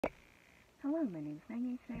Hello, my name's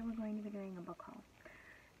Maggie. Today we're going to be doing a book haul.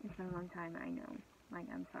 It's been a long time, I know.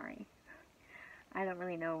 I'm sorry. I don't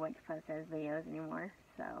really know what to post as videos anymore,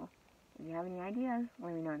 so if you have any ideas,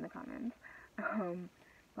 let me know in the comments.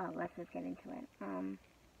 Well, let's just get into it.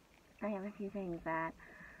 I have a few things that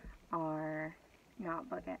are not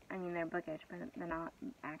bookish. I mean, they're bookish, but they're not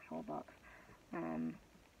actual books.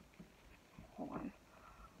 Hold on.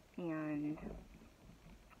 And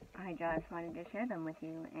I just wanted to share them with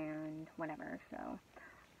you and whatever, so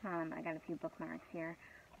I got a few bookmarks here,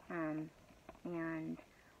 and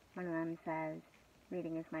one of them says,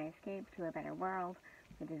 "Reading is my escape to a better world,"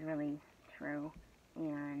 which is really true,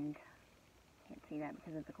 and I can't see that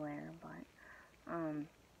because of the glare, but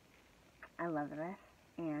I love this.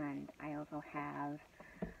 And I also have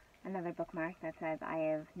another bookmark that says, "I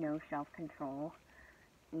have no self-control,"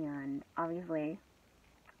 and obviously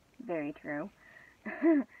very true.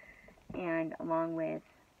 And along with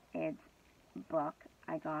its book,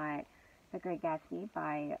 I got The Great Gatsby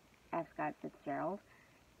by F. Scott Fitzgerald,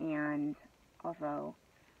 and also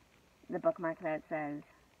the bookmark that says,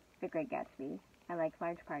 "The Great Gatsby. I like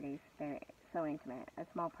large parties. They're so intimate.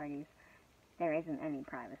 At small parties, there isn't any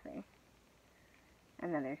privacy."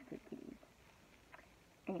 And then there's two kitties.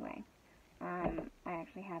 Anyway, I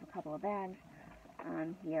actually have a couple of bags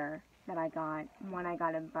here that I got. One I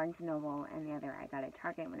got at Barnes & Noble, and the other I got at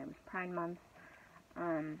Target when it was Prime Month.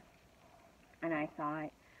 And I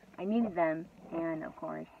thought I needed them, and of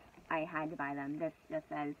course I had to buy them. This just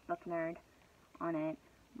says Book Nerd on it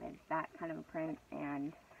with that kind of a print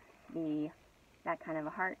and that kind of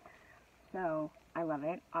a heart. So I love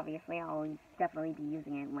it. Obviously, I'll definitely be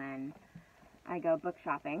using it when I go book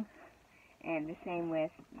shopping. And the same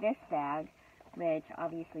with this bag, which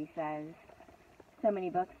obviously says "so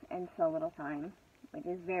many books and so little time," which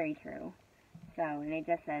is very true. So, and it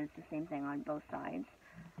just says the same thing on both sides.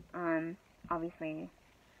 Obviously,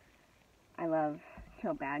 I love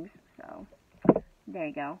tote bags, so there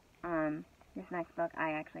you go. This next book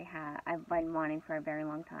I've been wanting for a very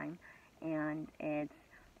long time, and it's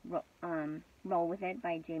Roll With It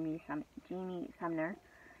by Jamie Sumner,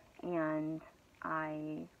 and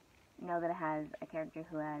I know that it has a character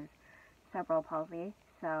who has cerebral palsy,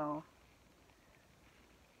 so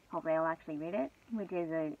hopefully I'll actually read it, which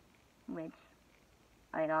it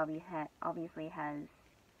obviously has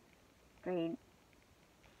great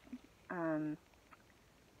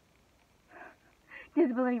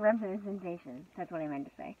disability representation. That's what I meant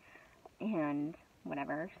to say, and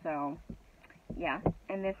whatever. So yeah,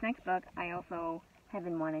 and this next book I also have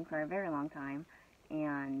been wanting for a very long time,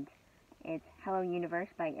 and it's Hello Universe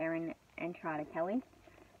by Erin and Entrada Kelly.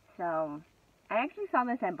 So I actually saw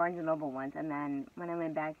this at Barnes & Noble once, and then when I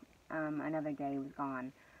went back another day, it was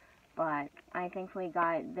gone. But I thankfully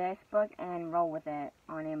got this book and Roll With It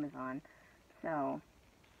on Amazon. So,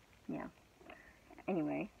 yeah.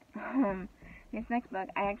 Anyway, this next book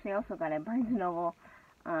I actually also got at Barnes & Noble.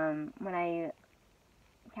 When I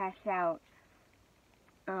cashed out,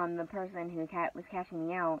 the person who was cashing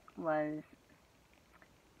me out was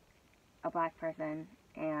a black person,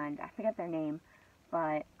 and I forget their name,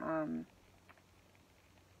 but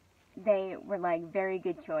they were like very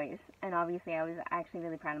good choice, and obviously I was actually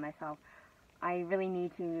really proud of myself. I really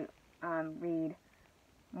need to read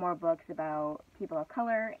more books about people of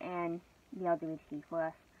color and the LGBTQ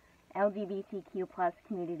plus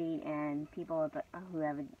community and people who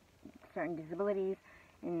have certain disabilities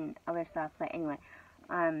and other stuff. But anyway,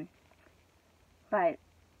 but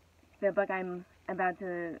the book I'm about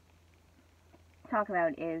to talk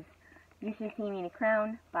about is You Should See Me in a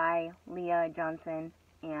Crown by Leah Johnson,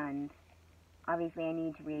 and obviously I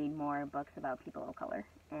need to read more books about people of color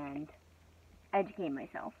and educate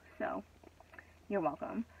myself, so you're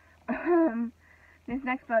welcome. This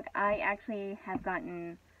next book, I actually have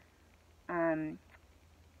gotten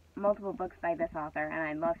multiple books by this author, and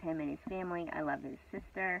I love him and his family. I love his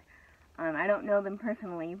sister. I don't know them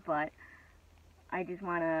personally, but I just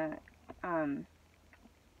want to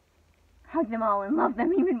hug them all and love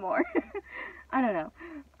them even more. I don't know.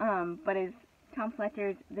 But it's Tom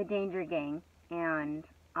Fletcher's The Danger Gang, and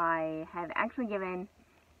I have actually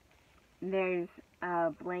there's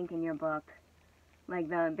a blank in your book,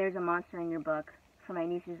 there's a monster in your book for my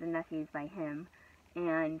nieces and nephews by him,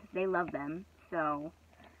 and they love them, so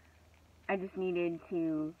I just needed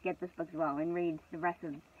to get this book as well and read the rest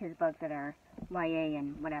of his books that are YA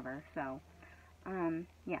and whatever, so,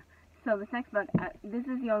 yeah. So this next book, this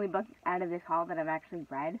is the only book out of this haul that I've actually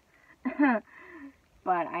read,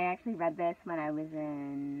 but I actually read this when I was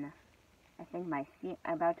in, I think,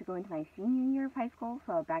 about to go into my senior year of high school,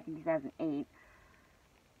 so back in 2008.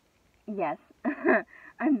 Yes,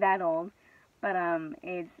 I'm that old. But,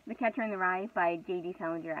 it's The Catcher in the Rye by J.D.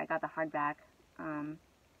 Salinger. I got the hardback.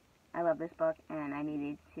 I love this book, and I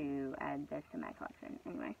needed to add this to my collection.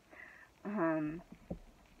 Anyway.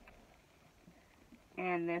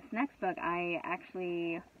 And this next book, I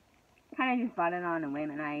actually kind of just bought it on a whim,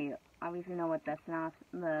 and I obviously know what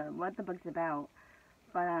what the book's about,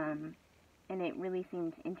 but, and it really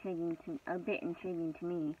seemed a bit intriguing to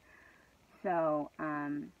me. So,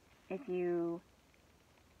 if you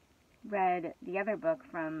read the other book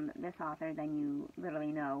from this author, then you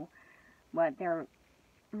literally know what their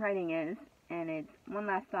writing is, and it's One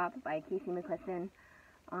Last Stop by Casey McQuiston.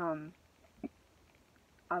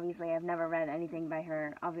 Obviously, I've never read anything by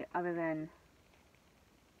her other than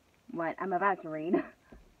what I'm about to read.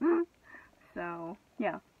 So,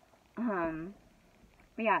 yeah.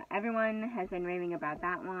 But yeah, everyone has been raving about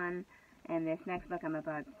that one, and this next book I'm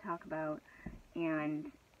about to talk about,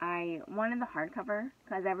 and I wanted the hardcover,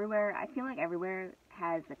 because I feel like everywhere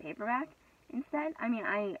has the paperback instead. I mean,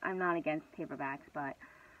 I'm not against paperbacks, but,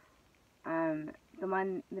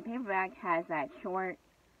 the paperback has that short,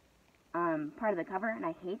 part of the cover, and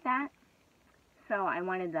I hate that, so I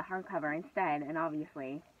wanted the hardcover instead, and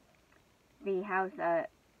obviously, the house,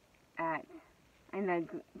 in the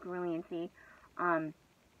Gerulean Sea,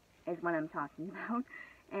 is what I'm talking about,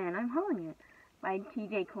 and I'm hauling it, by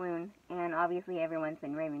T.J. Klune, and obviously everyone's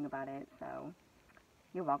been raving about it, so,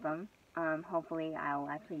 you're welcome. Hopefully I'll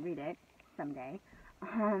actually read it someday.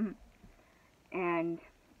 And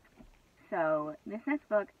so, this next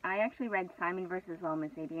book, I actually read Simon vs. Homo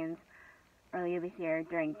Sapiens earlier this year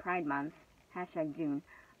during Pride Month, #June,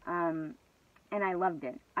 and I loved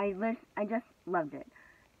it. I just loved it.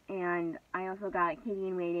 And I also got Katie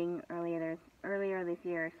in Waiting earlier this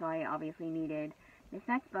year, so I obviously needed this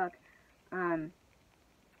next book, and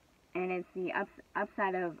it's The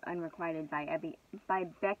Upside of Unrequited by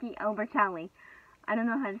Becky Albertalli. I don't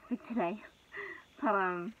know how to speak today,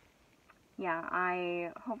 but,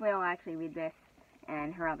 yeah, hopefully I'll actually read this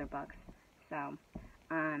and her other books, so,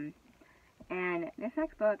 and this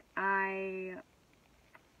next book, I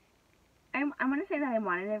want to say that I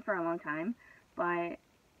wanted it for a long time, but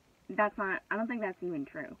I don't think that's even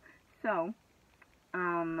true. So,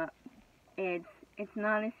 it's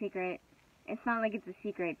not a secret. It's not like it's a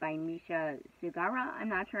secret by Misa Sugiura. I'm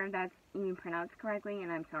not sure if that's even pronounced correctly,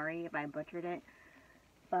 and I'm sorry if I butchered it,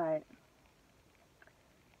 but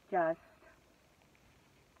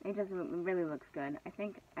it just really looks good. I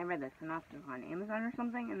think I read the synopsis on Amazon or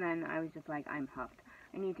something, and then I was just like, I'm hooked.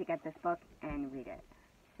 I need to get this book and read it.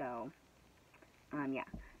 So, yeah.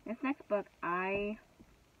 This next book, I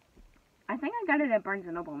think I got it at Barnes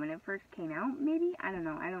 & Noble when it first came out, maybe? I don't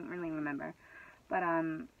know. I don't really remember. But,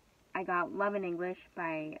 I got Love in English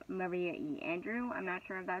by Maria E. Andreu. I'm not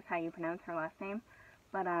sure if that's how you pronounce her last name,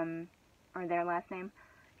 but, or their last name.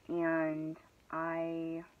 And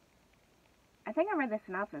I think I read the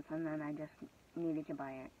synopsis, and then I just needed to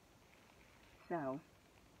buy it. So,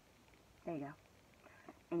 there you go.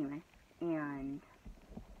 Anyway, and,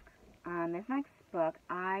 this next book,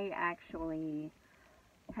 I actually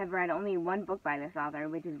have read only one book by this author,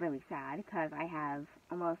 which is really sad, because I have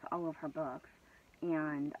almost all of her books,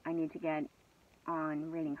 and I need to get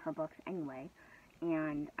on reading her books anyway.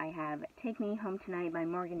 And I have Take Me Home Tonight by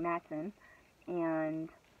Morgan Matson, and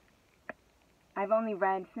I've only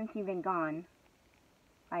read Since You've Been Gone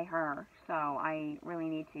by her, so I really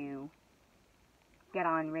need to get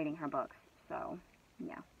on reading her books, so,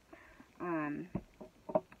 yeah.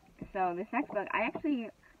 So this next book, I actually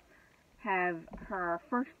have her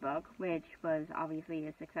first book, which was obviously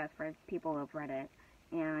a success for people who have read it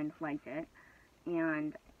and liked it,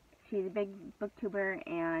 and she's a big booktuber,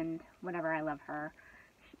 and whatever, I love her.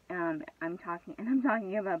 I'm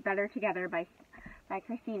talking about Better Together by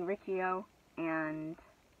Christine Riccio, and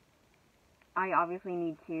I obviously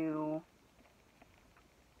need to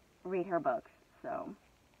read her books, so,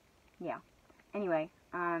 yeah. Anyway,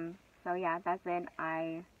 so yeah, that's it.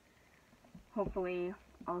 Hopefully,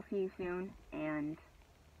 I'll see you soon, and,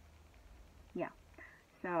 yeah.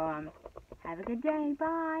 So, have a good day,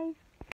 bye!